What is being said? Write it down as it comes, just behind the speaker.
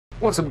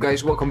What's up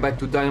guys, welcome back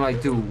to Dying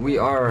Light 2. We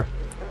are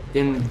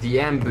in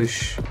the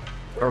ambush,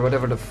 or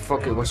whatever the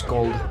fuck it was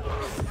called.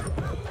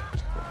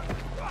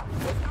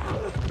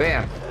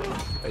 Bam!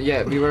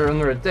 Yeah, we were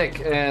under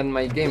attack and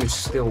my game is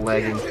still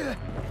lagging.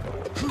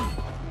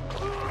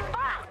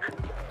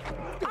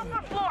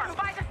 Upper floor,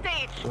 by the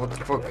stage. What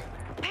the fuck?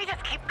 They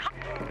just keep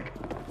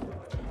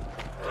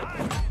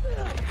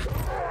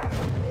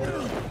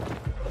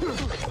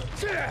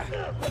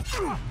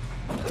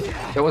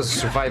That was a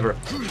survivor.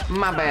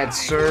 My bad,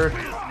 sir.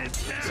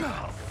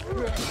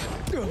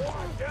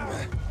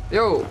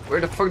 Yo,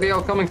 where the fuck they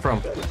all coming from?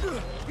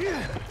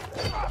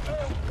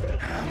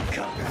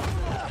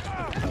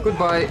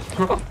 Goodbye.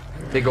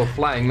 They go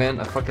flying,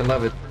 man. I fucking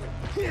love it.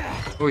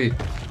 Oei.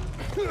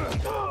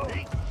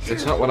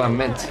 That's not what I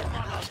meant.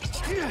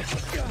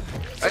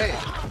 Hey.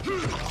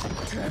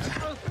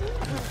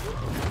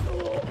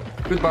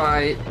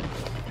 Goodbye.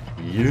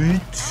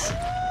 Yeet.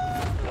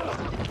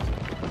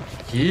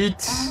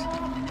 Yeet.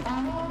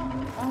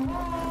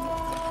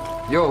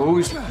 Yo,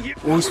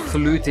 who's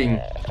fluting?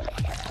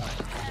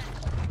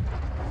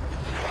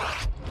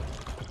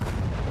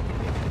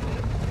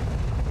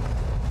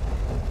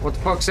 What the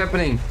fuck's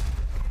happening?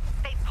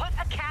 They put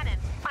a cannon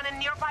on a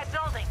nearby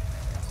building.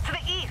 To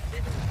the east.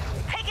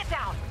 Take it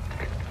down.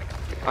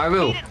 I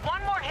will. Needed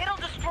one more hit'll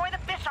destroy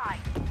the fisheye.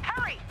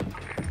 Hurry!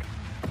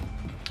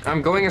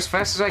 I'm going as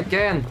fast as I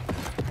can.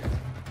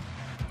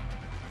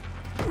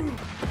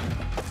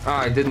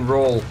 Ah, I didn't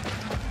roll.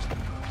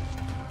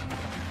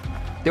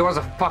 There was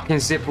a fucking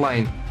zip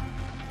line.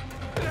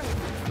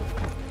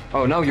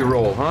 Oh, now you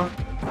roll, huh?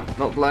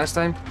 Not last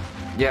time?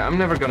 Yeah, I'm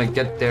never gonna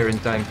get there in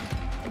time.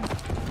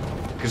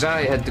 Because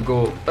I had to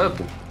go up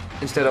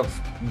instead of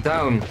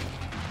down.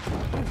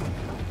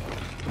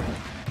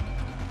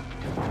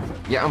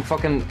 Yeah, I'm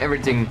fucking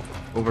everything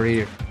over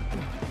here.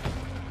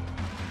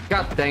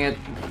 God dang it.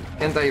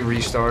 Can't I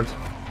restart?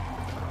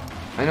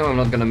 I know I'm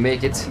not gonna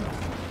make it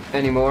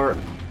anymore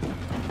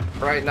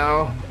right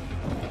now.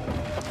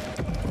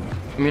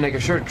 I mean, I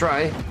can sure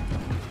try.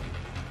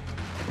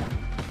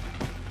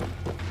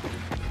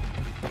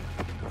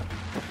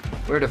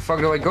 Where the fuck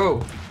do I go?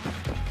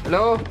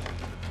 Hello?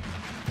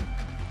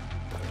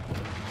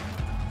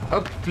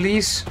 Up,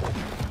 please.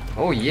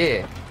 Oh,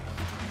 yeah.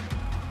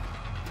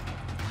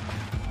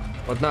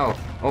 What now?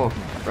 Oh,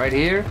 right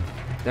here.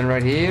 Then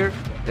right here.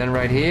 Then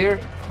right here.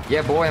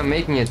 Yeah, boy, I'm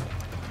making it.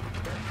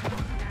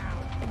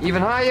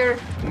 Even higher,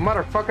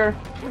 motherfucker.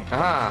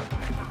 Aha.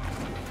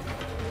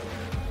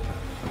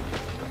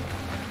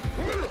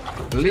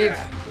 Leave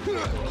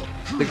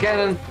the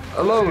cannon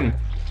alone.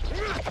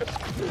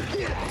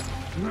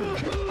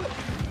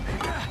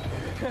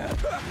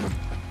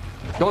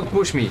 Don't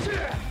push me.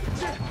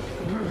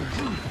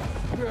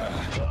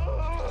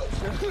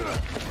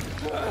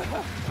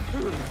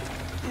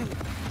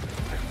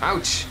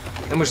 Ouch!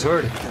 That must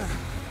hurt.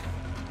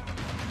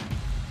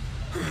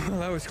 Well,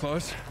 that was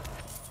close.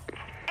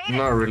 Aiden,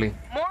 Not really.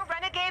 More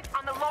renegades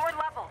on the lower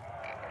level.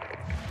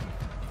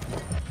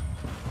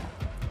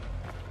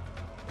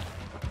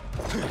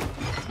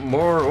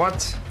 More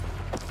what?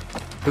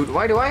 Dude,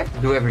 why do I have to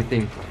do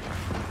everything?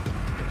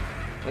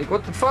 Like,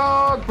 what the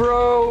fuck,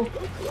 bro?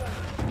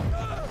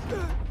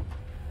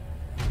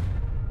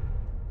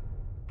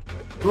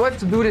 Do I have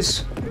to do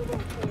this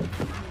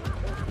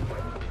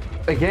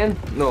again?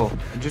 No,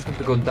 I just have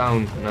to go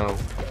down now.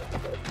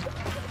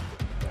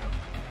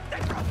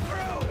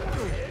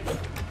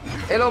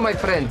 Hello, my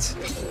friend.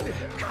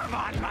 Come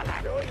on,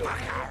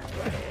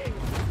 motherfucker.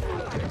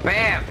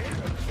 Bam!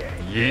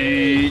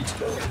 Yeet!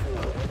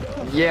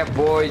 Yeah,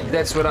 boy,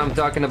 that's what I'm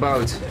talking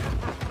about.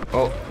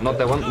 Oh, not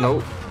that one.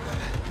 No.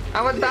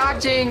 I was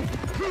dodging.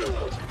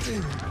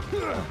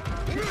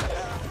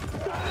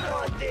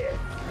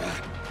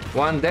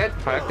 One dead,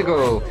 5 to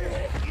go.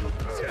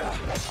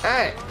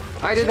 Hey,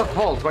 I did a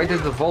vault. Why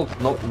did the vault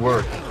not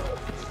work?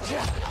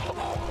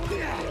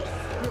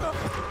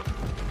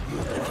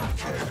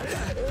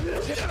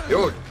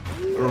 Yo,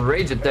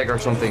 rage attack or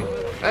something.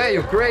 Hey,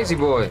 you crazy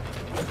boy.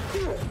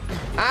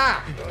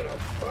 Ah!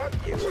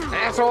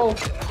 Asshole!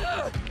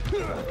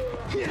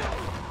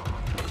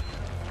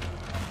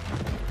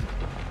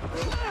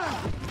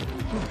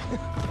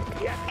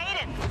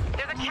 Aiden,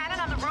 there's a cannon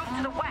on the roof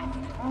to the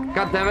west.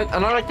 God damn it,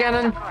 another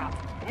cannon!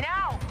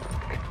 Now!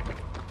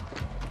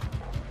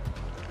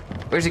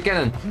 Where's the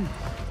cannon?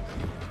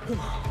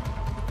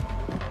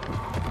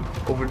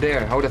 Over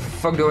there. How the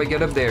fuck do I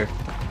get up there?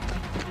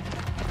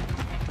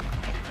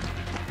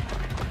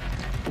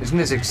 Isn't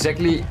this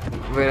exactly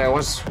where I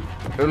was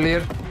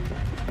earlier?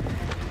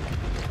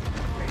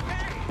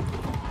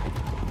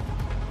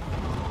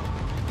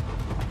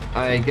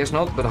 I guess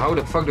not, but how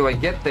the fuck do I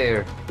get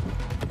there?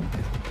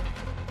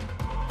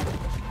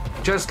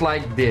 Just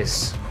like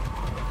this.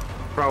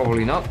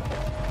 Probably not.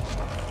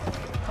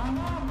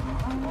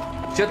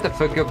 Shut the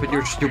fuck up with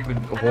your stupid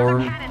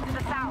horn. Cannon to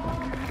the south.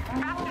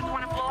 Bastards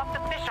want to blow up the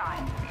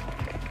fisheye.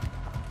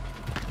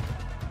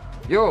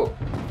 Yo!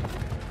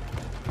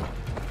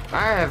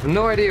 I have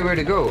no idea where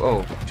to go.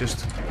 Oh,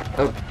 just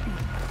up.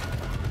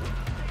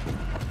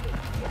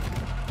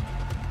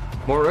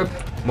 More up,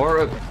 more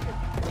up.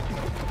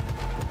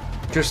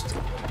 Just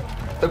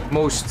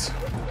upmost.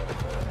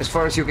 As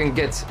far as you can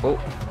get. Oh.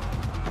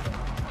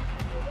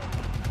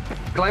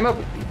 Climb up.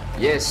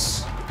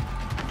 Yes.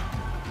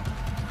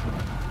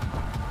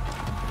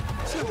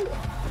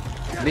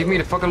 Leave me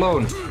the fuck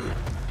alone.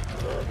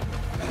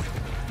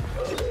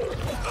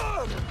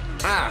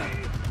 Ah.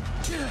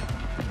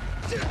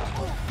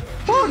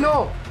 Oh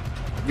no!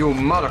 You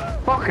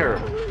motherfucker!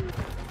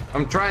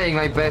 I'm trying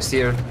my best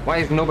here. Why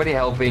is nobody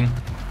helping?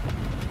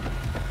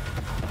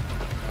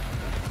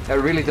 That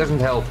really doesn't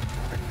help.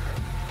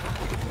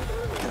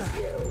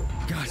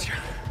 Gotcha.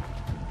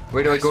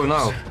 Where do I go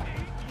now?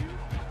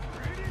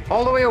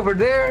 All the way over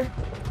there?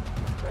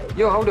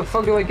 Yo, how the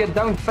fuck do I get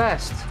down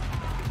fast?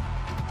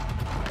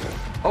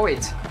 Oh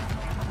wait.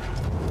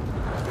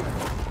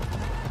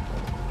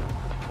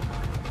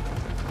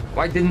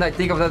 Why didn't I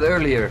think of that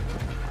earlier?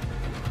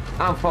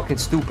 I'm fucking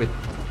stupid.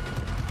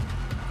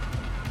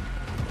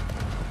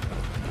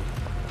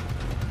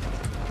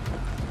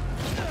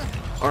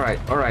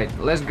 Alright,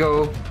 let's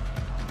go.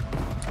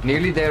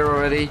 Nearly there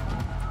already.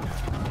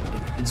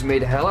 It's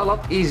made a hell of a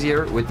lot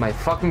easier with my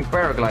fucking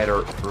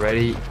paraglider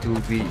ready to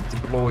be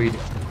deployed.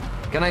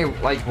 Can I,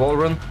 like, wall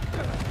run?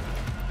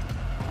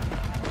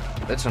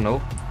 That's a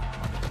no.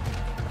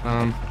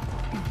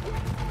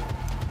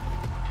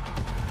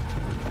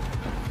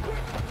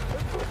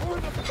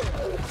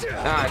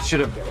 Ah, I should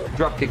have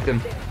drop kicked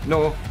him.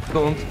 No,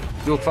 don't.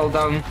 You'll fall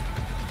down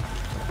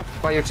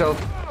by yourself.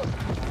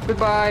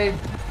 Goodbye.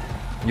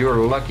 You're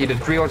lucky the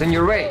tree was in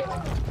your way.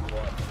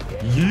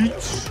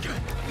 Yeet.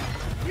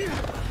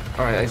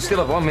 Alright, I still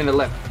have 1 minute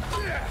left.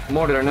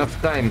 More than enough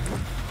time.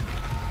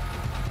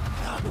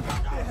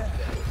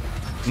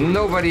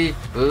 Nobody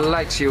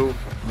likes you.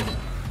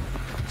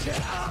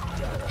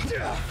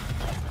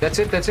 That's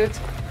it, that's it.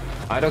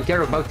 I don't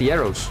care about the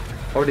arrows.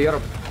 Or the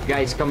other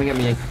guys coming at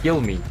me and kill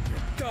me.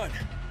 Done.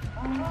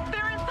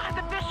 They're inside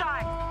the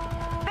fisheye.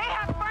 They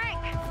have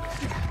Frank.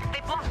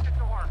 They blocked the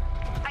door.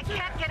 I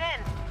can't get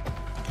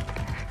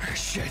in.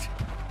 Shit.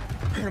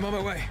 I'm on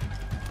my way.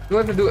 Do I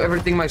have to do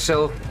everything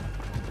myself?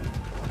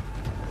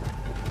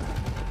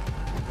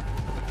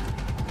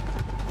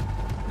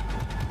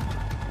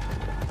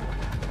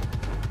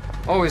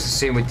 Always the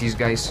same with these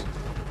guys.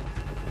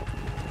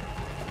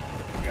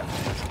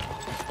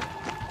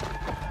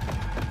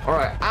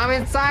 Alright, I'm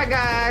inside,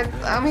 guys.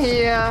 I'm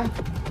here.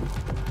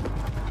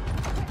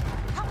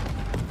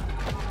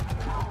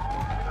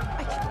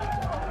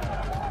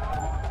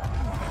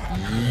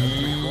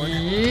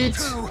 Yeet.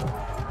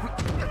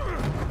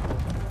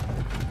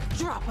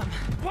 Drop him.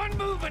 One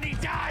move and he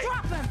dies.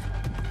 Drop him.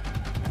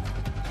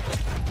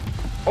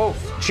 Oh,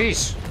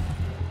 jeez.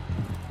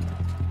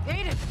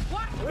 Aiden,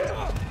 what?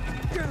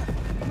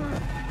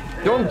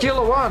 Don't kill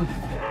a one.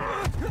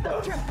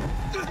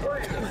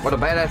 What a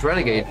badass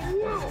renegade.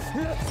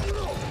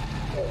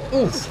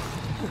 Oof.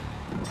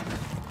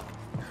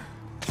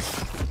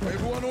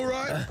 Everyone all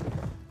right?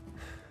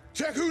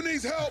 Check who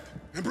needs help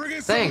and bring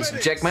in some Thanks,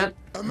 medics. Jackman.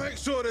 And make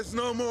sure there's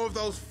no more of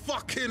those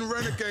fucking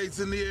renegades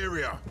in the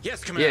area.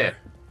 Yes, Commander.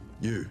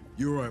 Yeah.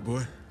 You all right,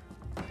 boy?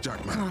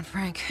 Jackman. Come on,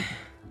 Frank.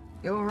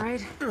 You all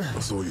right? I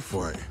saw you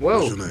fight. Whoa.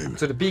 What's your name?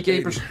 So the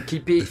BK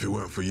If it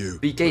weren't for you,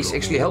 BKs a lot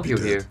actually more help would you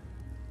be here. dead.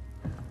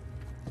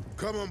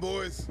 Come on,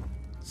 boys.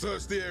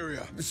 Search the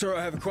area. Sir,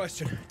 I have a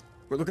question.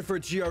 We're looking for a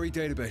GRE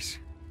database.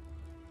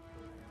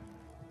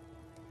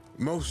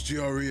 Most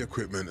GRE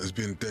equipment has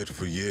been dead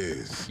for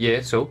years.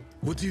 Yeah, so?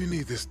 What do you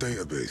need this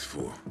database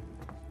for?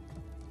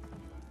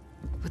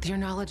 With your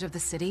knowledge of the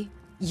city,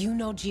 you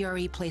know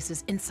GRE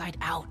places inside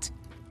out.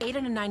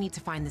 Aiden and I need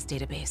to find this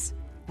database.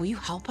 Will you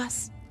help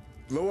us?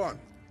 Lawan,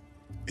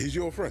 he's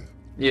your friend.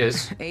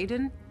 Yes.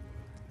 Aiden?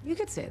 You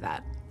could say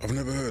that. I've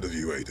never heard of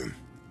you, Aiden.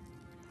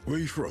 Where are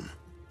you from?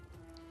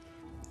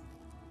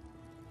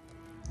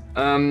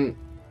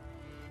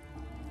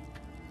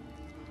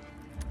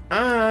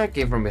 I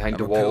came from behind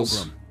the I'm a walls.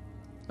 pilgrim.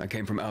 I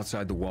came from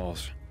outside the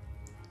walls.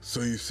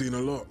 So you've seen a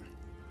lot.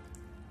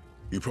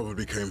 You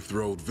probably came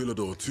through old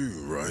Villador too,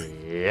 right?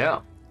 Yeah.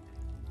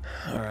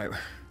 All right.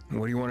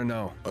 What do you want to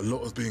know? A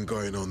lot has been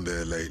going on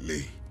there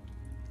lately.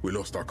 We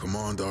lost our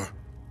commander,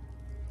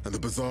 and the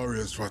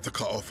Bazaarians tried to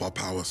cut off our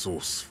power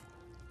source.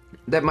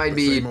 That might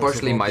They say be most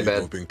partially of our my people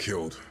bad. have been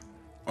killed,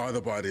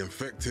 either by the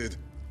infected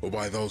or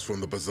by those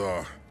from the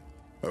Bazaar.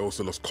 I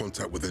also lost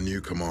contact with the new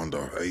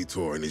commander,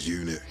 Aitor, and his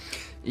unit.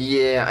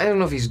 Yeah, I don't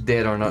know if he's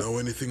dead or not. Know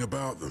anything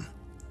about them?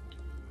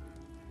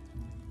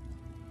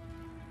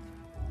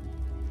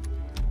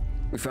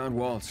 We found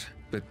Waltz,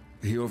 but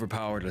he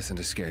overpowered us and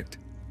escaped.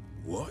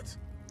 What?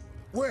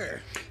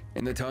 Where?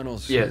 In the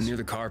tunnels Yes. near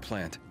the car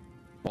plant.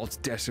 Waltz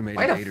decimated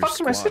Why the Ader's fuck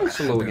am I sitting squad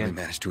so low and barely again?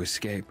 managed to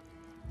escape.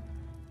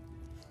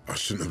 I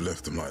shouldn't have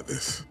left them like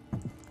this.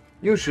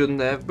 You shouldn't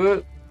have,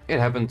 but it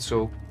happened,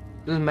 so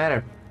doesn't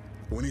matter.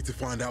 We need to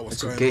find out what's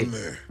It's going okay. on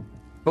there.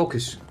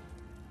 Focus.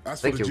 As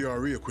for Thank the you.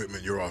 GRE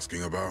equipment you're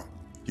asking about,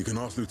 you can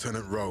ask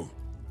Lieutenant Rowe.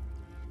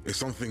 If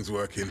something's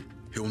working,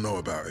 he'll know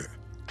about it.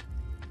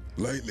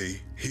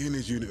 Lately, he and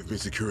his unit have been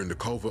securing the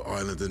Culvert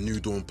Island and New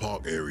Dawn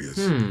Park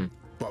areas.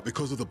 But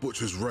because of the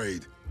Butcher's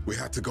raid, we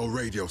had to go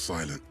radio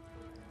silent.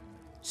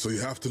 So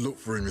you have to look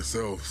for him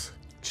yourselves.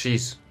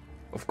 Jeez,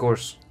 of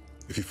course.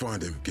 If you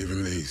find him, give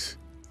him these.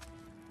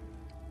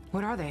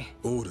 What are they?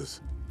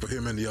 Orders for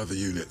him and the other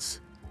units.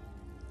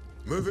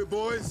 Move it,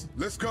 boys.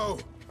 Let's go.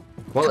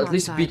 Well, Come at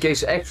least the outside.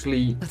 PKs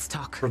actually Let's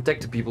talk.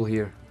 protect the people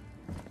here.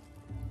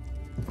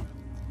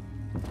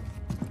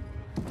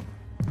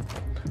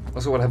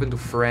 Also, what happened to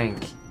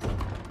Frank?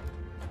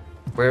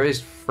 Where is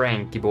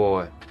Frankie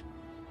boy?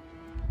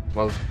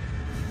 Well,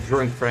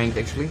 drunk Frank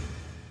actually.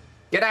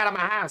 Get out of my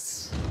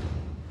house!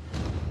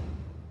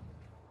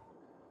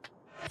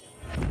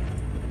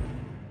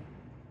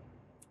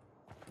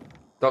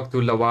 Talk to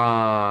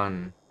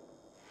Lawan.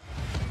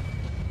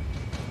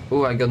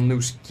 Oh, I got a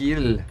new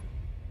skill.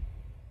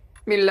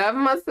 Me love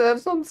myself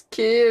some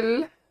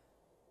skill.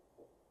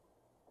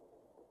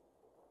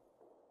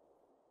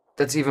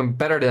 That's even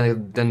better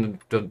than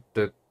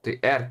the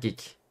air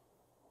kick.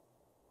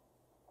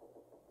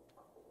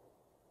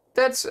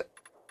 That's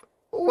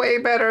way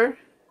better.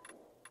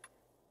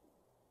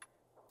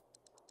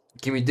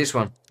 Give me this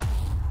one.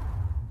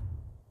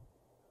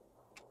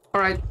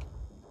 Alright.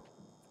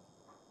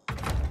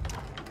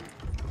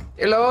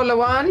 Hello,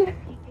 Lawan.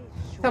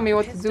 Tell me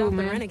what to Pissed do, off the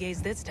man.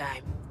 renegades this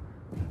time.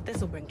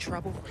 This'll bring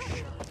trouble for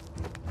sure.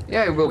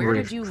 Yeah, it will Where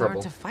bring did you trouble.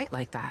 learn to fight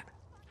like that?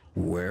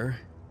 Where?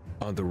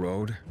 On the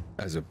road?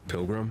 As a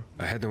pilgrim?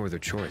 I had no other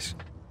choice.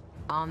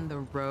 On the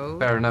road?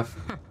 Fair enough.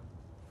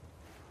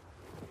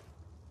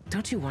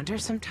 Don't you wonder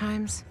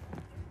sometimes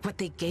what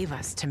they gave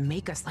us to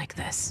make us like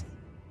this?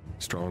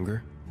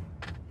 Stronger?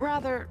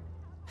 Rather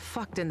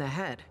fucked in the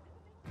head.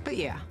 But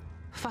yeah,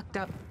 fucked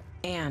up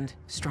and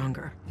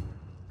stronger.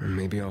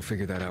 Maybe I'll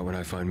figure that out when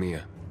I find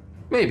Mia.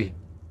 Maybe.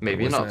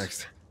 Maybe What's not.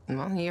 next?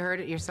 Well, you heard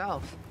it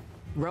yourself.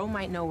 Ro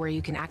might know where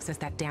you can access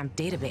that damn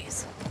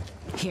database.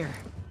 Here,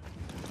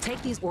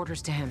 take these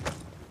orders to him.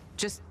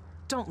 Just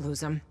don't lose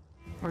them,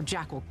 or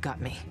Jack will gut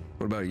me.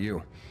 What about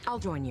you? I'll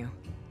join you.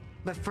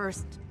 But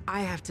first, I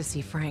have to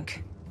see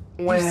Frank.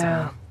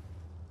 Well.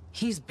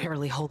 He's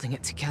barely holding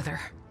it together.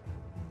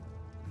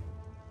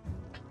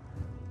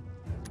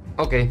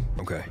 Okay.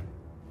 Okay.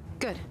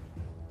 Good.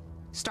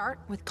 Start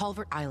with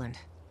Culvert Island.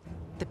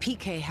 The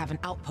PK have an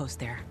outpost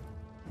there.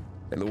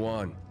 Hey,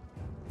 Lawan.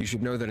 You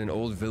should know that in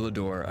Old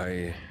Villador,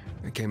 I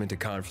came into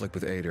conflict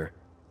with Ader.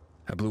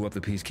 I blew up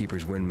the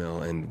Peacekeeper's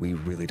windmill, and we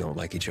really don't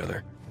like each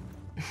other.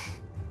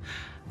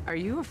 Are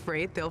you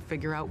afraid they'll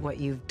figure out what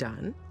you've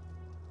done?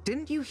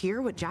 Didn't you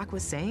hear what Jack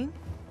was saying?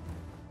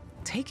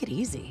 Take it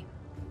easy.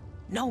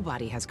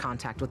 Nobody has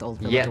contact with Old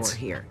Villador Yet.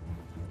 here.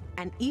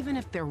 And even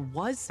if there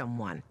was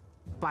someone,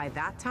 by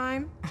that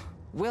time,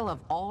 we'll have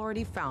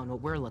already found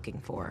what we're looking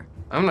for.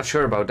 I'm not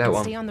sure about that And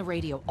one. stay on the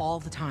radio all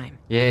the time.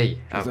 Yay.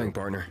 Good thing,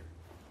 partner.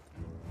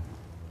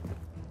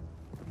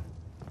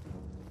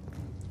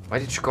 Why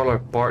did you call her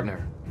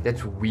partner?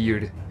 That's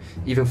weird.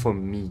 Even for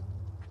me.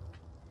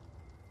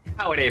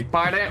 Howdy,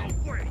 partner.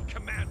 No way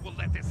Command will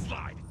let this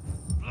slide.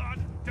 Blood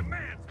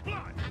demands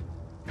blood.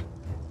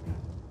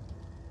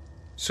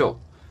 So.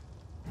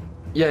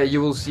 Yeah,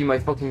 you will see my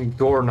fucking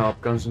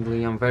doorknob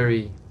constantly. I'm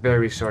very,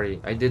 very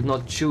sorry. I did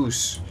not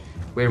choose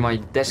where my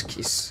desk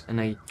is. And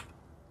I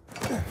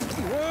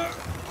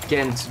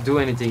can't do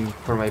anything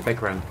for my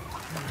background.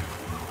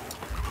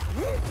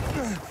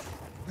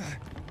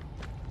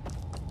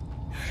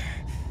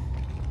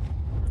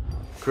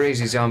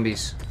 Crazy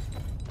zombies.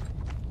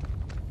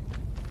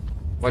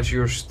 Watch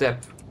your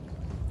step.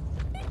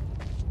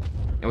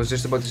 I was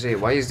just about to say,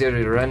 why is there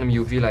a random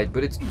UV light?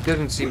 But it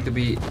doesn't seem to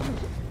be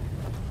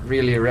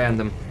really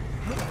random.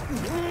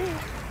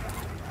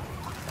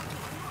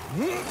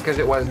 Because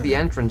it was the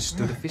entrance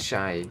to the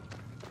fisheye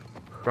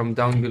from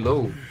down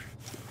below.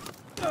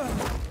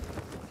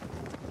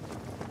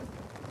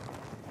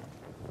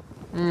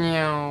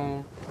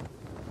 Meow.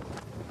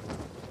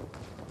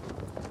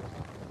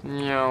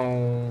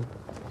 Meow.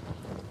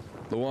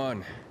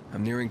 Lawan,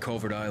 I'm nearing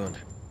Culvert Island.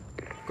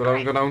 Go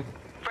down, go down.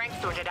 Frank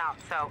sorted out,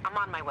 so I'm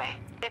on my way.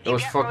 If That you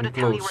was get Ro to fucking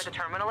tell you close. where the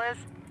terminal is,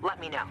 let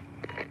me know.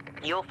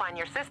 You'll find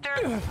your sister.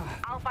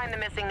 I'll find the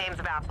missing names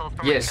of assholes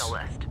from Yes. my kill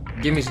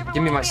list. Give me Everyone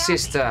my will be happy.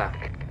 sister.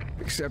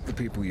 Except the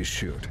people you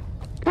shoot.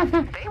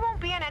 They won't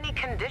be in any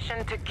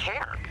condition to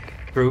care.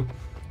 True.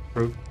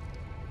 True.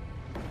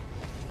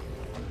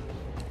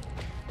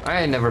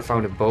 I never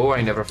found a bow,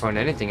 I never found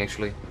anything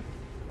actually.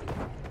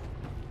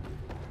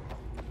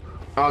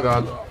 Oh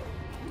god.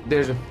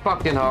 There's a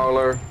fucking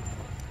howler.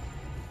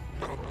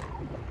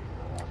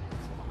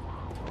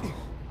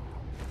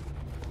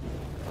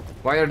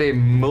 Why are there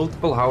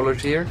multiple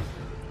howlers here?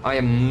 I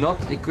am not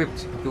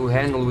equipped to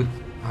handle with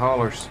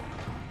howlers.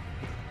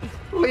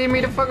 Leave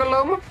me the fuck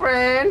alone, my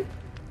friend.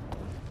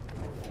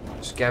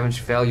 Scavenge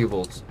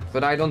valuables.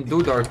 But I don't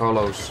do dark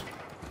hollows.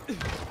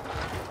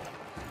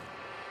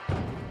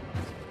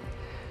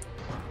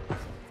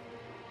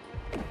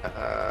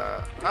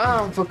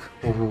 Fuck.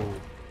 Ooh.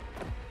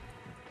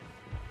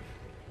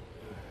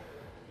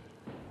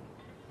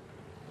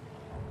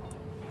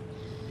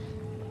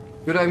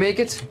 Could I make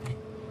it?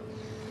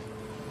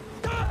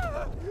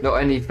 No,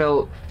 and he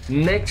fell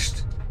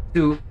next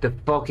to the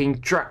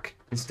fucking truck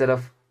instead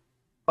of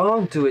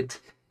onto it.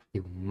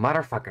 You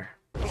motherfucker.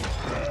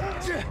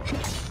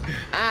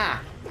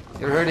 Ah!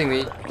 You're hurting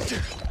me.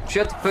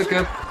 Shut the fuck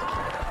up.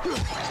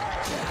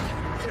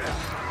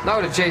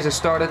 Now the chase has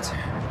started.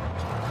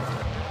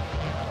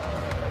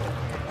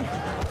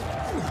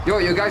 Yo,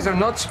 you guys are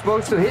not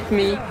supposed to hit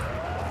me.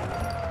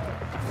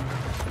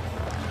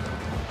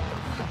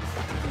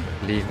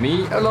 Leave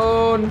me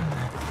alone.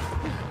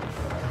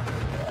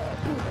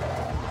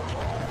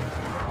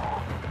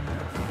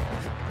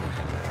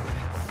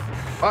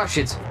 Oh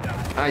shit.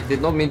 I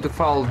did not mean to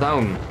fall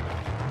down.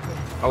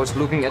 I was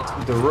looking at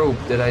the rope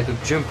that I had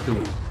to jump to.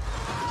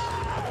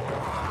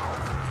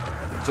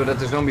 So that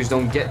the zombies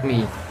don't get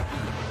me.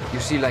 You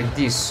see, like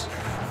this.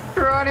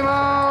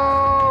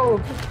 Geronimo!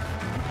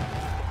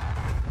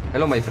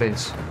 Hello, my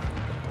friends.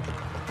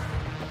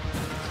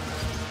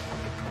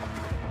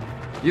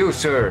 You,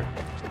 sir.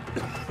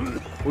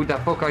 Who the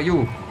fuck are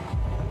you?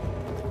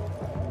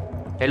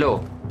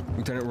 Hello.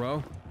 Lieutenant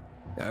Rowe?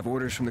 I have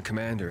orders from the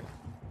commander.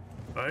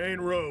 I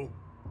ain't Rowe.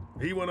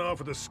 He went off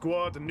with a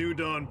squad to New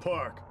Dawn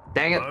Park.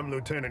 Dang it. I'm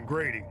Lieutenant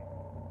Grady.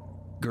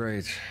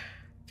 Great.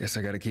 Guess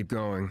I gotta keep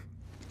going.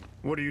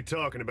 What are you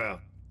talking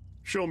about?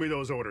 Show me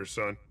those orders,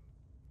 son.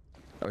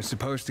 I was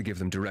supposed to give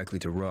them directly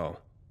to Rowe.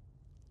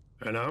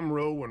 And I'm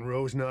Rowe when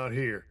Rowe's not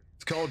here.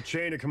 It's called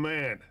chain of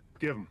command.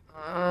 Give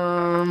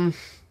him.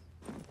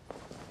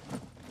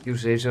 You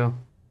say so.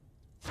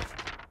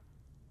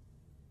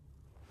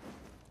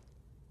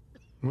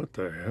 What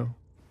the hell?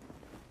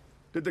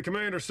 Did the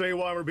commander say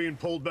why we're being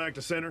pulled back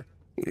to center?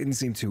 He didn't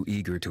seem too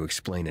eager to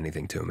explain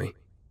anything to me.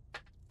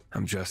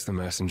 I'm just the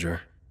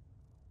messenger.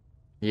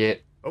 Yeah.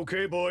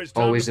 Okay, boys.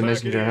 Time Always to the pack it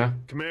messenger, in. huh?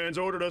 Command's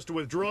ordered us to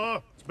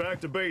withdraw. It's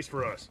back to base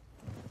for us.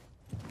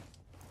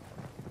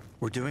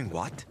 We're doing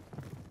what?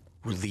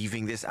 We're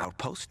leaving this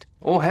outpost?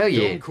 Oh, hell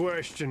yeah. Don't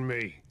question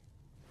me.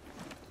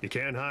 You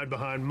can't hide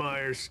behind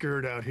Myers'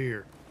 skirt out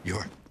here.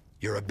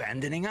 You're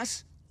abandoning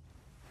us?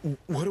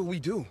 What'll we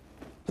do?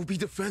 We'll be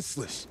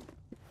defenseless.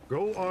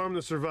 Go arm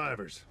the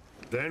survivors.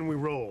 Then we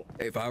roll.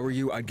 If I were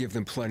you, I'd give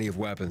them plenty of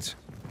weapons.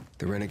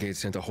 The Renegades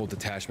sent a whole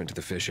detachment to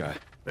the fisheye.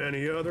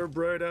 Any other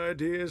bright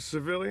ideas,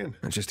 civilian?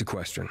 And just a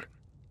question.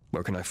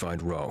 Where can I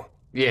find Rowe?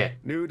 Yeah.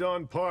 New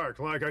Dawn Park,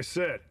 like I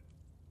said.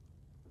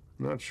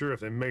 Not sure if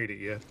they made it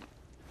yet.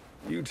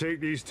 You take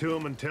these to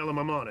him and tell him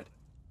I'm on it.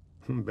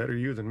 Better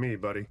you than me,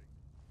 buddy.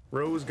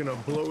 Rowe's gonna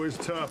blow his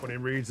top when he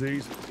reads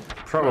these.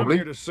 Probably. I'm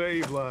here to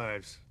save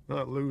lives,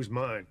 not lose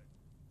mine.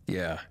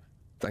 Yeah.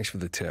 Thanks for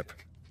the tip.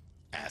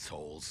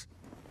 Assholes.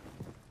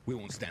 We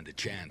won't stand a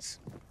chance.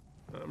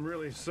 I'm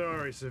really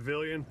sorry,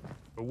 civilian,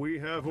 but we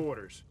have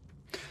orders.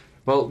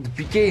 Well, the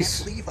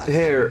PKs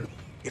here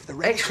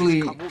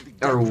actually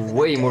are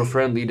way more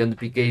friendly than the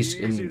PKs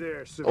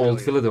in Old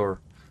Villador.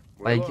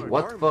 Like,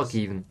 what the fuck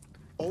even?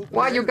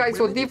 Why are you guys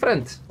so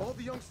different?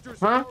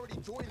 Huh?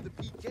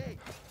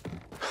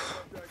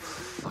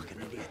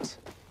 Fucking idiots.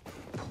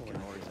 Pulling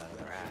orders out of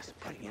their ass,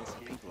 putting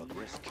innocent people at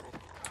risk.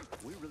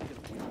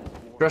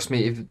 Trust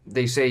me, if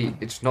they say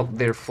it's not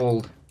their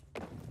fault.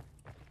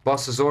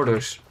 Boss's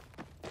orders.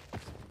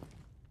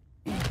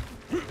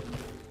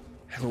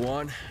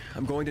 Luan,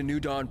 I'm going to New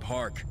Dawn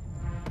Park.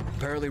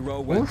 Apparently Rowe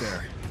went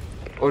there.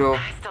 Oh no.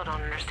 I still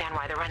don't understand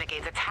why the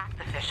Renegades attacked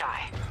the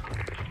fisheye.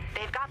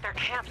 They've got their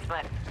camps,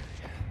 but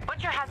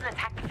Butcher hasn't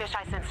attacked the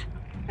fisheye since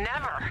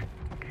never.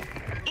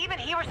 Even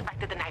he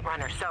respected the Night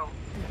Runner, so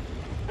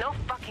no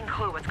fucking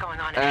clue what's going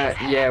on in his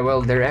head. Yeah,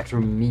 well, they're after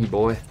me,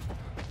 boy.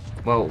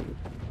 Well,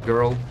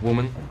 girl,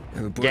 woman,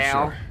 The Butcher.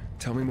 gal.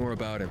 Tell me more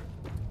about him.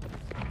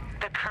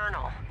 The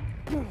Colonel.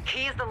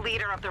 He's the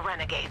leader of the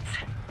Renegades.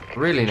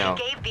 Really now?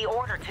 He gave the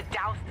order to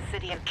douse the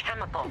city in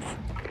chemicals.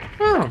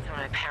 Oh, That's when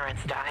my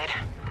parents died.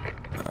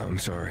 I'm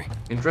sorry.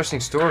 interesting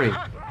story.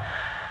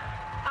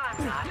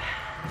 I'm not.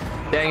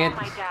 Dang I it.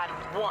 saw my dad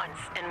once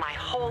in my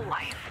whole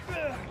life.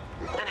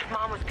 And if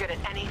Mom was good at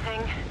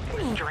anything,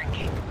 it was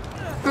drinking.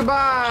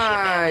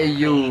 Goodbye,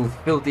 you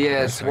filthy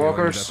ass How you ended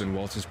walkers. up in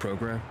Waltz's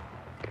program?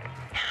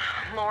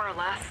 More or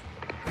less.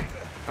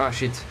 Ah,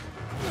 shit.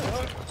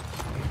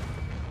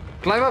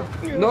 Climb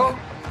up. No.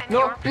 And No.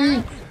 your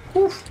parents?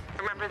 Oof.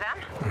 Remember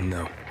them?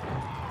 No.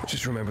 I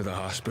just remember the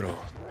hospital.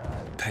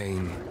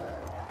 Pain.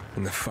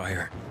 And the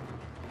fire.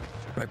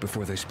 Right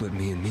before they split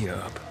me and Mia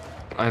up.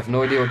 I have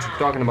no idea what you're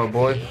talking about,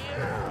 boy.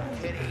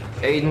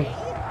 Aiden.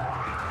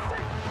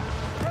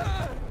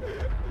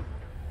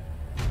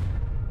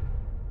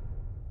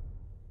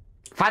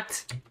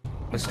 What?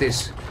 What's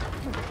this?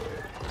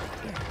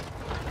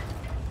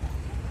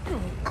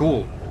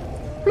 Cool.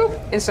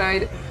 Bloop,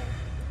 inside.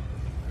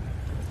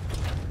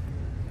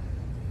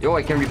 Yo,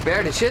 I can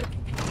repair this shit.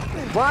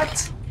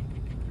 What?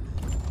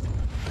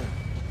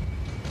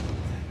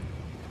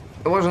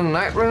 It was a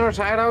Night Runner's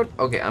hideout?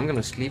 Okay, I'm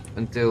gonna sleep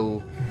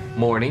until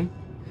morning.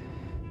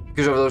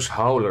 Because of those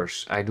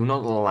howlers. I do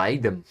not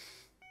like them.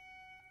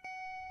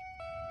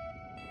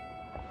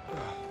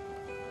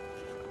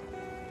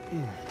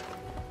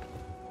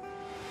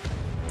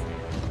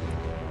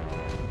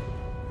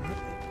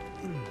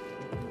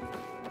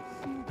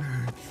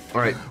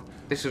 Alright,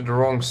 this is the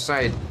wrong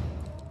side.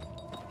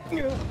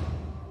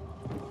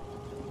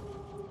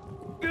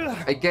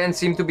 I can't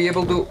seem to be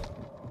able to...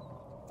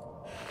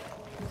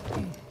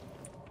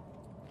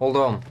 Hold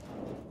on.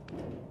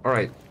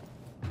 Alright.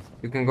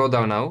 You can go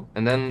down now,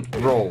 and then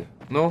roll.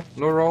 No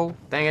roll.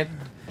 Dang it.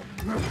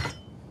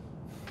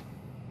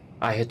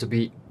 I had to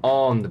be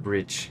on the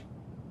bridge.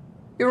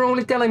 You're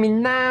only telling me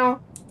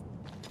now?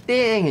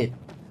 Dang it.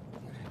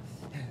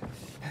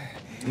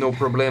 No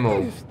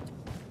problemo.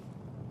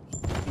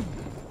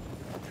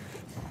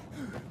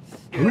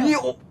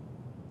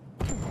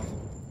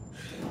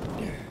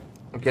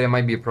 Okay, that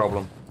might be a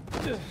problem.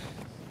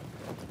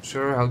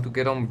 Sir, how to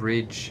get on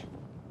bridge?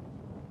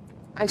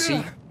 I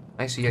see.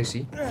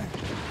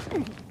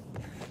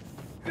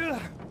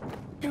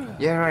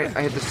 Yeah, right,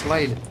 I had to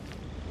slide.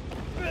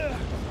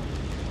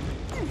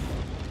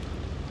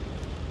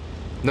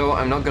 No,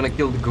 I'm not gonna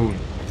kill the goon.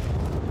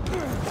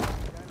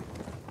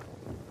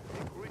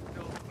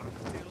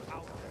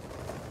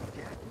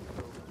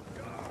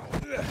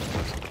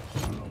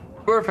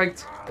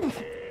 Perfect.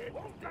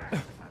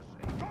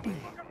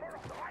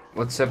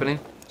 What's happening?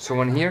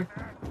 Someone here?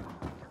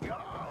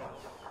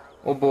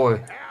 Oh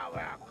boy.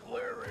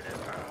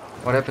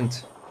 What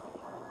happened?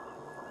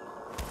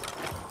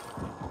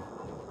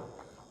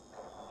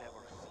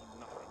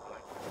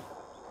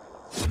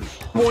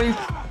 Boing.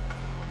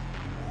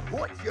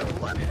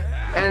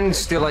 And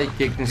still I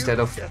kicked instead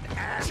of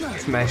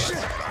smashed.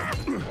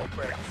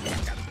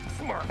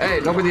 Hey,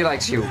 nobody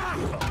likes you.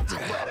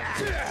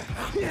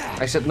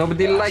 I said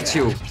nobody likes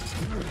you.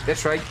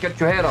 That's right, cut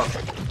your head off.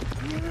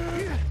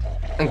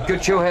 And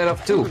cut your head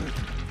off too.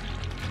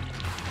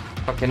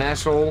 Fucking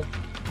asshole.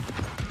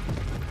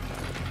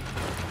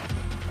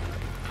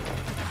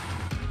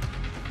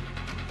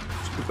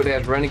 Stupid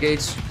ass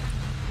renegades.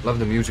 Love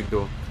the music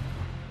though.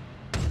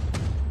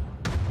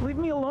 Leave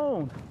me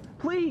alone,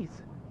 please.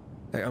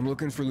 Hey, I'm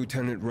looking for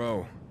Lieutenant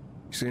Rowe.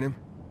 You seen him?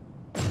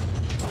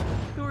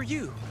 Who are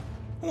you?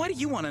 Why do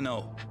you want to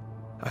know?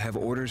 I have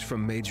orders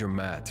from Major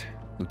Matt.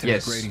 Lieutenant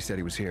Yes. Grady said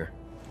he was here.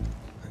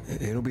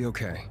 It'll be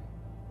okay.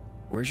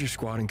 Where's your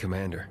squad and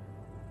commander?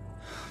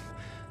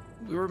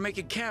 We were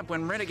making camp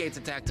when renegades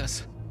attacked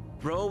us.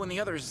 Rowe and the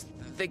others,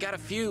 they got a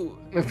few.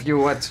 A few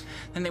what?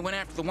 And they went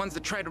after the ones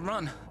that tried to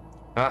run.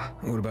 Ah.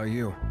 What about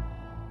you?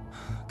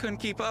 Couldn't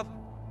keep up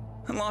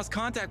and lost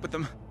contact with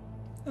them.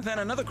 Then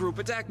another group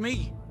attacked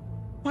me.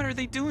 What are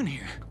they doing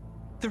here?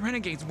 The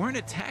renegades weren't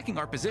attacking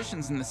our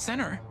positions in the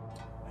center.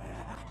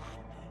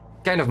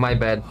 Kind of my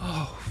bad.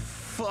 Oh,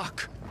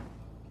 fuck.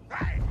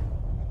 Hey!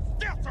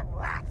 Still some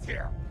rats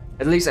here!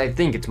 At least I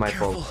think it's my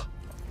fault.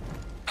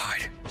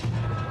 Hide.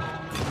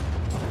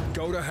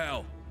 Go to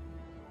hell.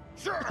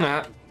 Sure!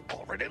 Nah.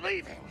 Already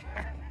leaving.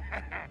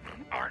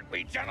 Aren't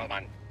we,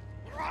 gentlemen?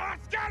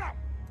 Let's get him!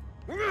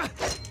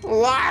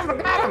 Oh, I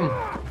forgot him!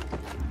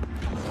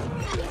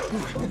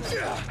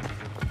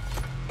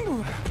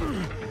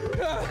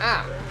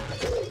 Ah!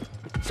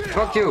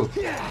 Fuck you!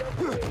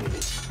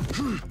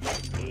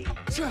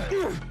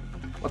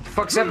 What the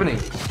fuck's happening?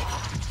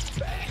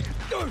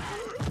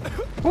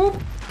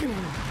 Whoop!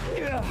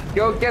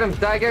 Go get him,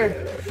 tiger!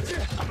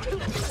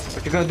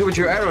 What you gonna do with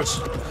your arrows?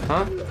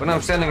 Huh? When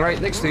I'm standing right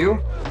next to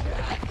you?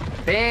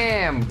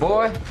 Damn,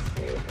 boy!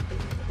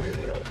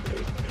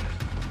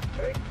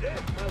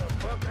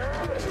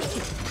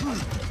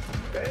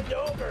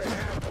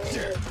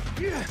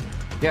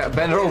 Yeah,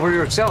 bend over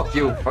yourself,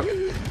 you fuck.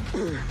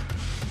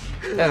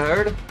 That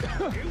hurt.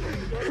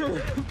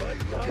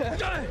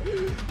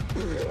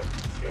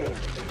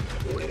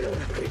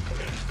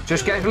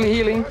 Just casually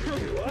healing.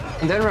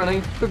 And then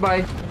running.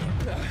 Goodbye.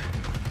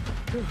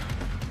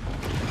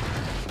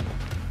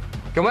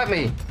 Come at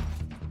me.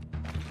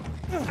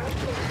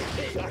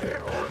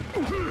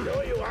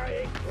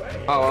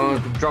 Oh, I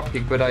wanted to drop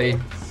kick, but I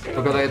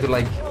forgot I had to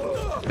like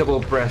double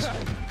press.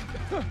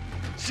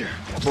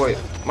 Boy,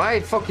 my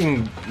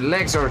fucking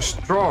legs are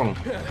strong.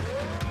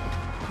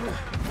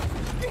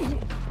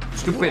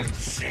 Stupid.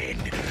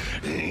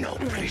 No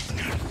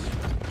prisoners.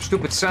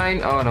 Stupid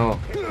sign. Oh no.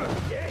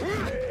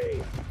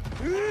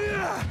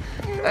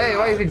 Hey,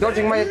 why is he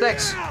dodging my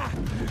attacks?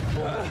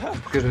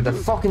 Because with the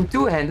fucking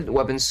two-handed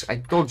weapons, I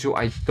told you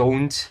I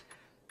don't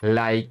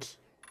like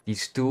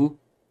these two.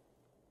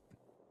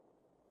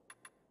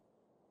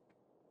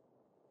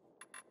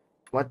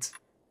 What?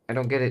 I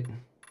don't get it.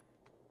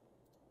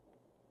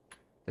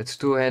 That's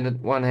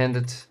two-handed,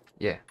 one-handed.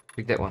 Yeah,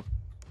 pick that one.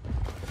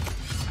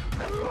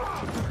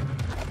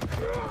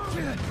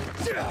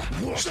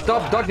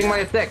 Stop dodging my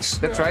attacks.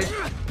 That's right.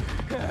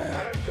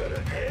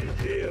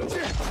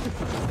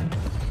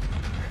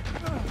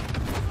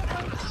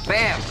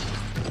 Bam!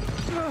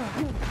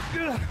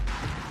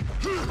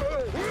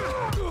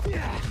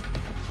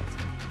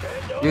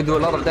 You do a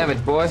lot of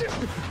damage, boy.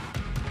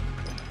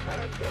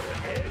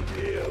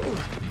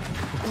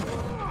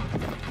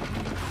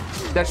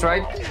 That's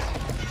right.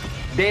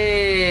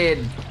 Dead.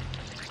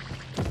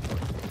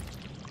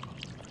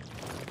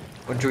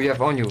 What do you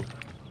have on you?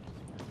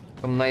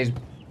 Some nice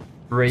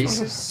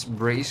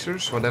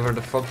bracers, whatever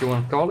the fuck you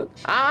want to call it.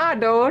 I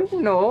don't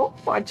know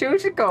what you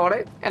should call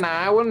it, and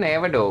I will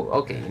never do.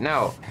 Okay,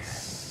 now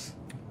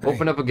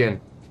open up again.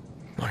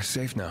 We're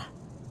safe now.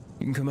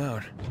 You can come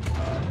out.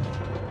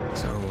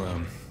 So,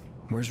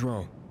 where's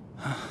Ro?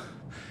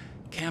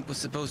 Camp was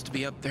supposed to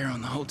be up there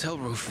on the hotel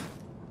roof,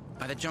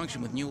 by the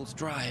junction with Newell's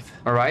Drive.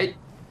 All right.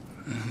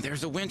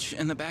 There's a winch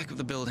in the back of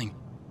the building.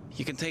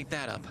 You can take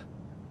that up.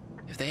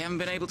 If they haven't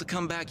been able to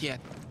come back yet,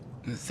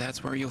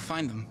 that's where you'll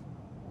find them.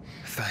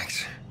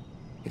 Thanks.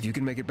 If you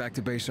can make it back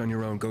to base on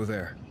your own, go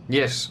there.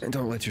 Yes. And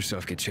don't let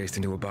yourself get chased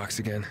into a box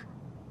again.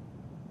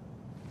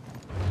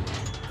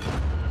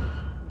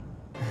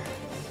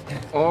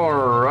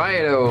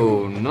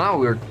 Alrighto, now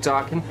we're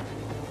talking.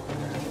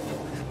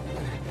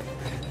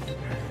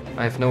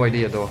 I have no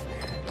idea though.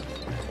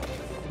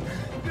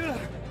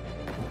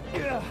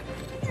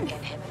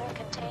 Inhibitor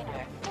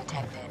container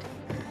detected.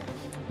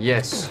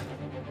 Yes.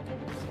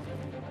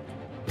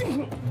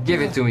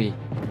 Give it to me.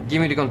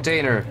 Give me the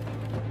container.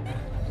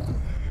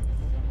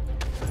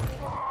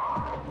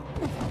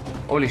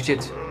 Holy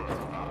shit.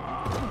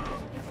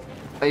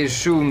 I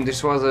assume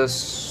this was a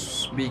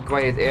be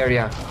quiet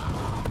area.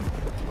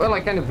 Well, I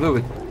kind of blew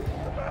it.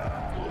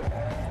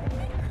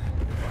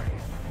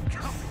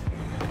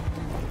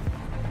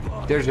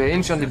 There's a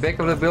hinge on the back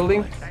of the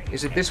building.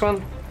 Is it this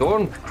one?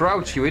 Don't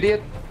crouch, you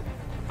idiot.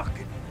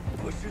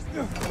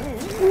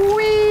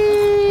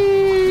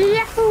 Whee!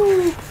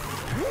 Yahoo!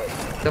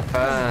 The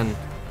fan.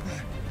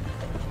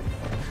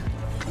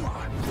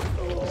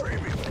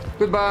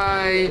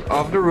 Goodbye,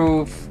 off the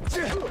roof.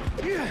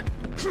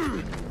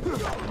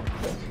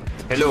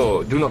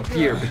 Hello, do not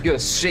fear,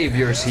 because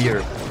Savior's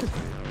here.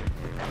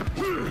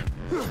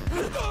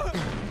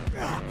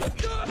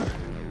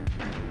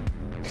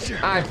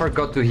 I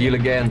forgot to heal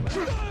again.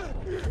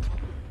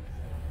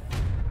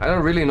 I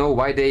don't really know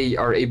why they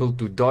are able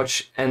to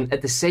dodge and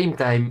at the same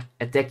time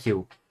attack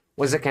you.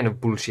 What's that kind of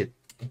bullshit?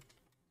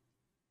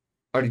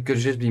 Or it could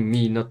just be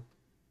me not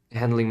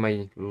handling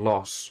my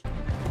loss.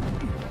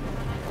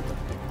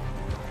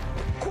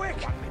 Quick!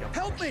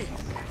 Help me!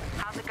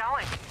 How's it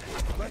going?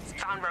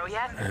 Found Ro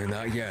yet?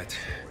 Not yet,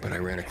 but I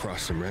ran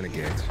across some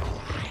renegades.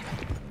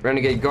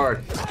 Renegade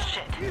guard.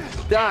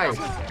 Shit. Die!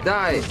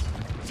 Die!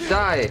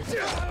 Die!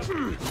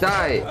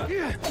 Die!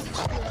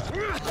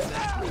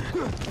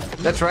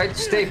 That's right,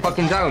 stay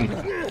fucking down.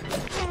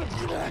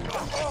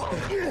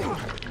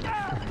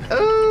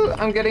 Oh,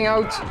 I'm getting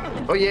out.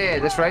 Oh yeah,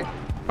 that's right.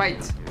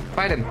 Fight.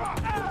 Fight him.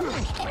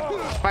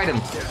 Fight him.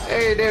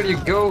 Hey, there you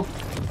go.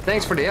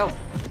 Thanks for the help,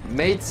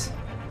 mate.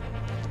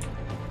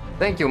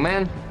 Thank you,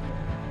 man.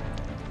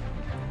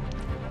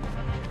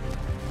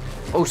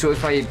 Oh, so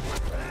if I...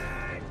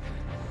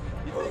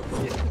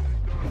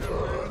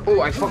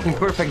 Oh, I fucking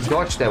perfect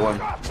dodged that one.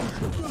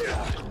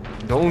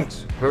 Don't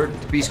hurt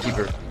the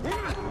Peacekeeper.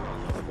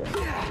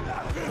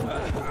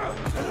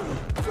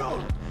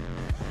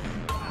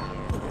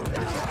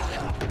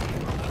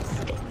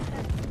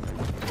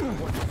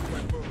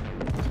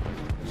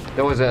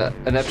 That was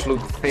an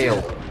absolute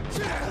fail.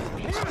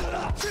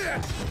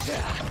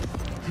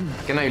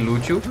 Can I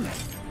loot you?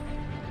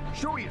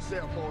 Show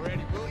yourself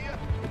already, will you?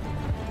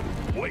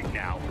 Wait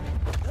now.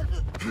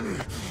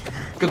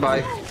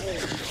 Goodbye.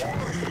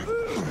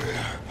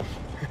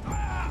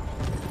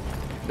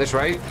 That's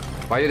right.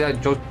 Why did I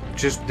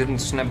just didn't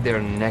snap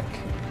their neck?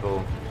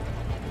 Oh.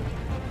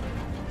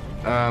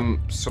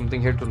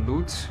 Something here to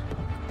loot.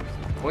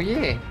 Oh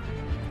yeah.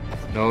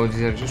 No,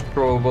 these are just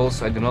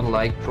probables. I do not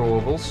like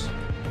probables,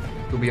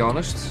 to be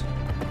honest.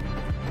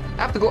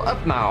 I have to go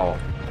up now.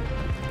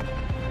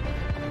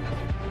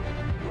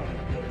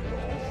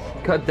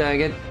 God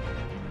dang it.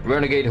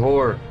 Renegade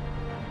whore.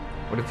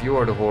 What if you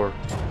are the whore?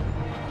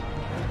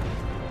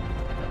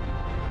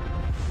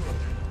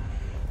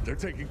 They're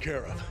taken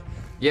care of.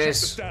 Yes.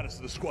 Check the status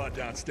of the squad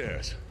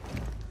downstairs.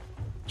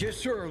 Yes,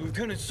 sir,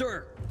 Lieutenant,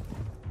 sir.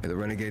 Are the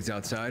renegades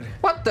outside?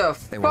 What the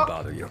fuck? They won't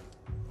bother you.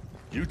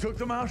 You took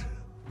them out?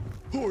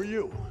 Who are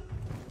you?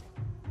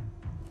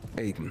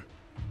 Aiden.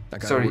 I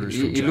got Sorry, orders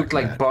from you looked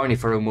like Matt. Barney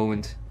for a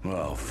moment.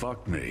 Well,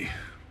 fuck me.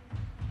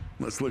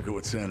 Let's look at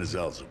what Santa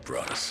Zelza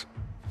brought us.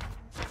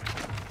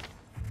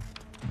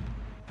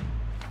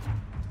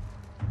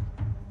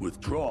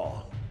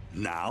 Withdrawal?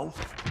 Now?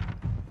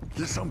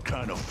 This some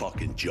kind of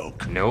fucking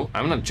joke? No,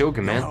 I'm not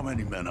joking, Know man. how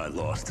many men I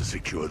lost to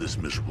secure this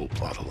miserable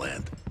plot of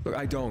land? Look,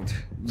 I don't,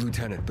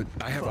 Lieutenant, but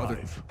I have other...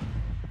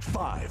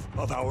 Five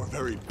of our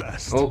very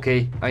best.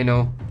 Okay, I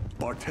know.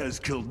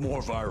 Bartez killed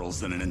more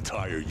virals than an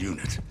entire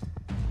unit.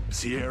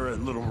 Sierra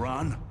and Little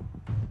Ron,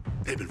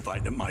 they've been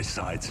fighting at my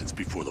side since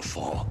before the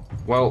fall.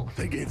 Well...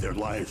 They gave their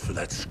lives for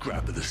that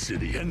scrap of the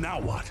city, and now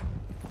what?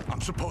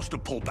 I'm supposed to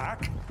pull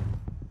back?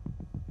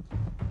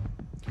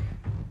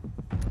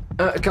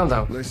 Calm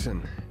down.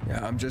 Listen,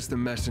 yeah, I'm just a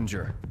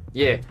messenger.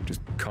 Yeah.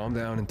 Just calm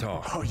down and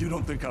talk. Oh, you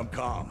don't think I'm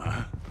calm,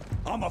 huh?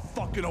 I'm a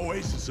fucking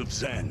oasis of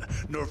zen.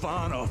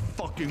 Nirvana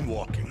fucking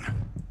walking.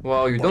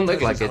 Well, you don't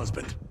look like Bartez's it.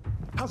 husband.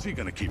 How's he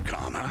gonna keep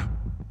calm, huh?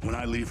 When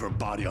I leave her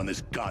body on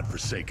this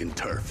godforsaken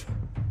turf.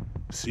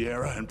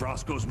 Sierra and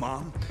Brosco's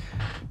mom?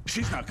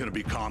 She's not gonna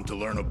be calm to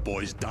learn her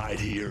boys died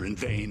here in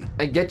vain.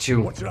 I get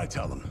you. What should I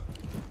tell them?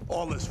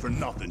 All this for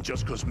nothing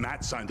just because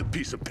Matt signed a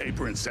piece of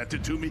paper and sent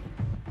it to me?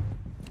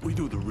 We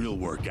do the real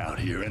work out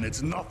here, and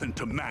it's nothing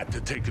to Matt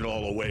to take it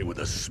all away with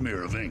a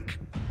smear of ink.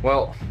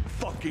 Well...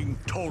 Fucking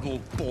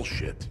total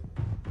bullshit.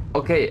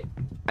 Okay,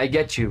 I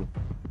get you.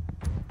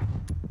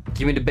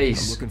 Give me the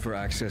base. I'm looking for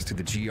access to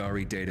the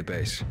GRE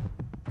database.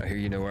 I hear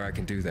you know where I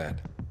can do that.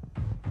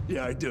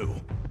 Yeah, I do.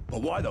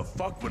 But why the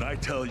fuck would I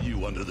tell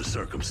you under the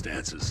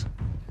circumstances?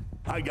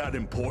 I got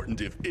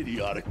important, if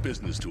idiotic,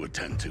 business to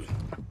attend to.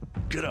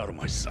 Get out of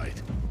my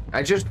sight.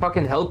 I just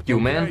fucking helped you,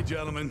 man. Hey,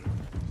 gentlemen.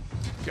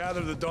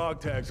 Gather the dog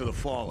tags of the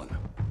fallen.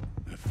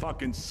 It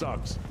fucking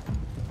sucks.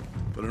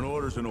 But an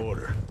order's an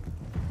order.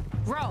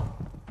 Bro,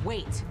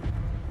 wait.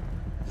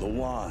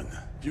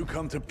 Lawan, you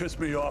come to piss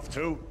me off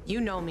too? You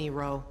know me,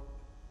 Ro.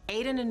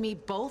 Aiden and me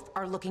both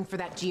are looking for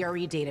that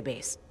GRE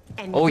database.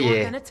 And oh, you're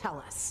yeah. gonna tell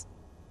us.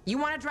 You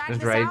wanna drag That's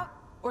this right. out?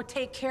 Or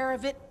take care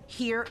of it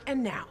here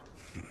and now?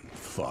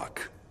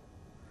 Fuck.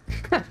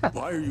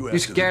 Why are you You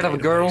scared of a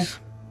girl?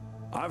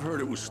 I've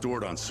heard it was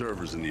stored on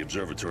servers in the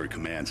Observatory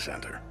Command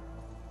Center.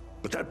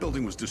 But that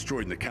building was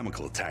destroyed in the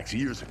chemical attacks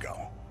years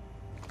ago.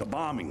 The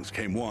bombings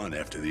came one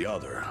after the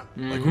other,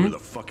 like we were the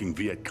fucking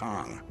Viet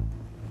Cong.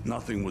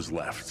 Nothing was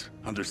left.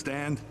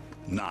 Understand?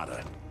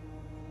 Nada.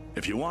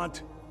 If you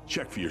want,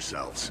 check for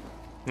yourselves.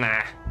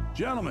 Nah.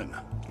 Gentlemen,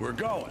 we're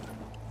going.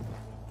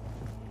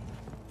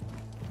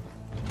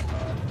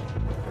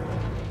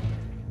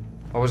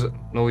 What was it?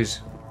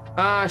 Noise.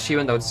 Ah, she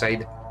went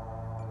outside.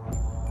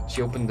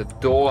 She opened the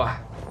door.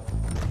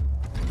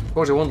 Of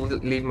course, I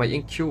won't leave my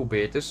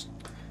incubators.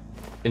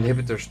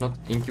 Inhibitors, not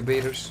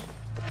incubators.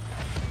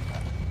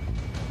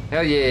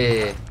 Hell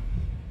yeah!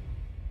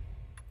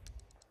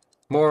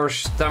 More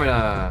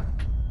stamina.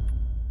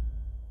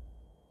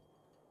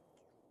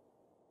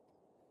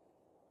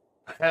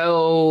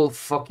 Hell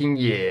fucking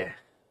yeah!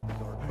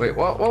 Wait,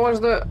 what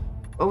was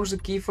the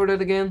key for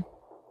that again?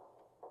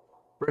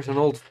 Press an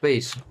old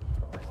space.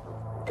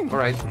 All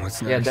right.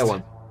 What's next? Yeah, that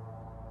one.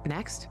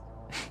 Next?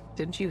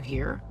 Didn't you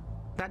hear?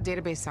 That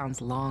database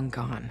sounds long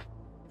gone.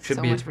 Should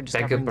So be much a for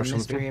discovering backup the or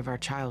mystery something. of our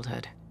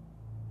childhood.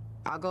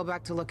 I'll go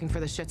back to looking for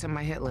the shits on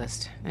my hit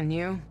list. And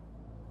you?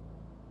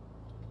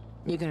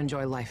 You can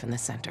enjoy life in the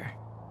center.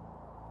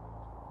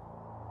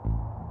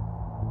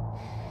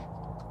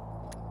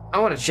 I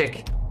want to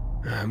check.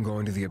 I'm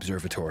going to the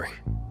observatory.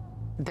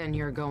 Then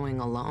you're going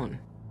alone.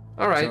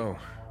 All right. So,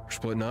 we're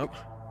splitting up?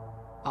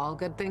 All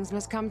good things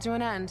must come to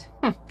an end.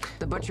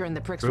 The butcher and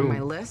the pricks True. from my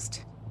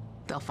list,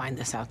 they'll find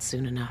this out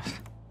soon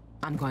enough.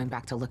 I'm going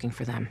back to looking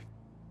for them.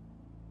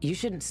 You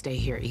shouldn't stay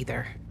here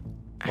either.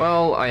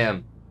 Well, I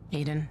am.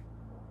 Aiden,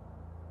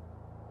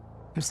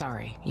 I'm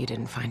sorry you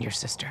didn't find your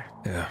sister.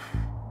 Yeah.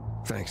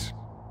 Thanks.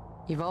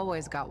 You've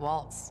always got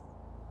Waltz.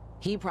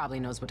 He probably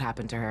knows what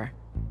happened to her.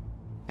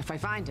 If I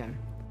find him,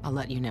 I'll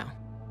let you know.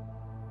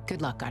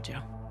 Good luck,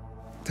 Gajo.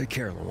 Take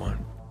care,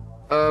 Lawan.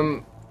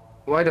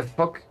 Why the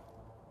fuck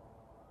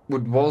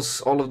would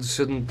Waltz all of a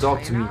sudden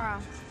talk to me?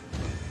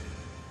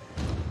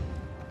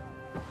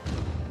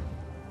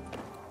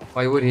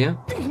 Why would he? Huh?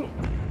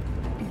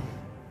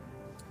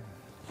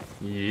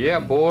 Yeah,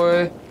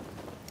 boy.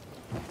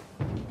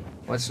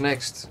 What's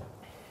next?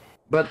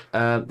 But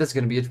that's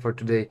gonna be it for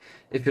today.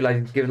 If you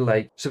liked it, give it a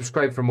like,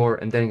 subscribe for more,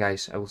 and then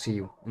guys, I will see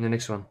you in the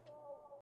next one.